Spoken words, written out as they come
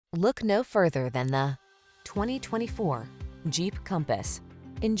Look no further than the 2024 Jeep Compass.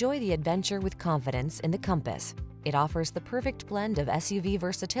 Enjoy the adventure with confidence in the Compass. It offers the perfect blend of SUV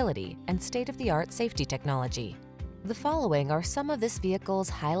versatility and state-of-the-art safety technology. The following are some of this vehicle's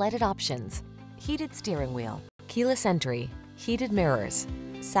highlighted options: heated steering wheel, keyless entry, heated mirrors,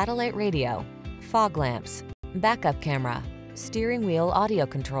 satellite radio, fog lamps, backup camera, steering wheel audio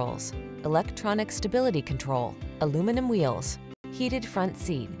controls, electronic stability control, aluminum wheels, heated front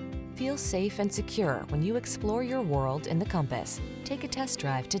seat. Feel safe and secure when you explore your world in the Compass. Take a test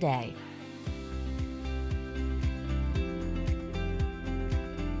drive today.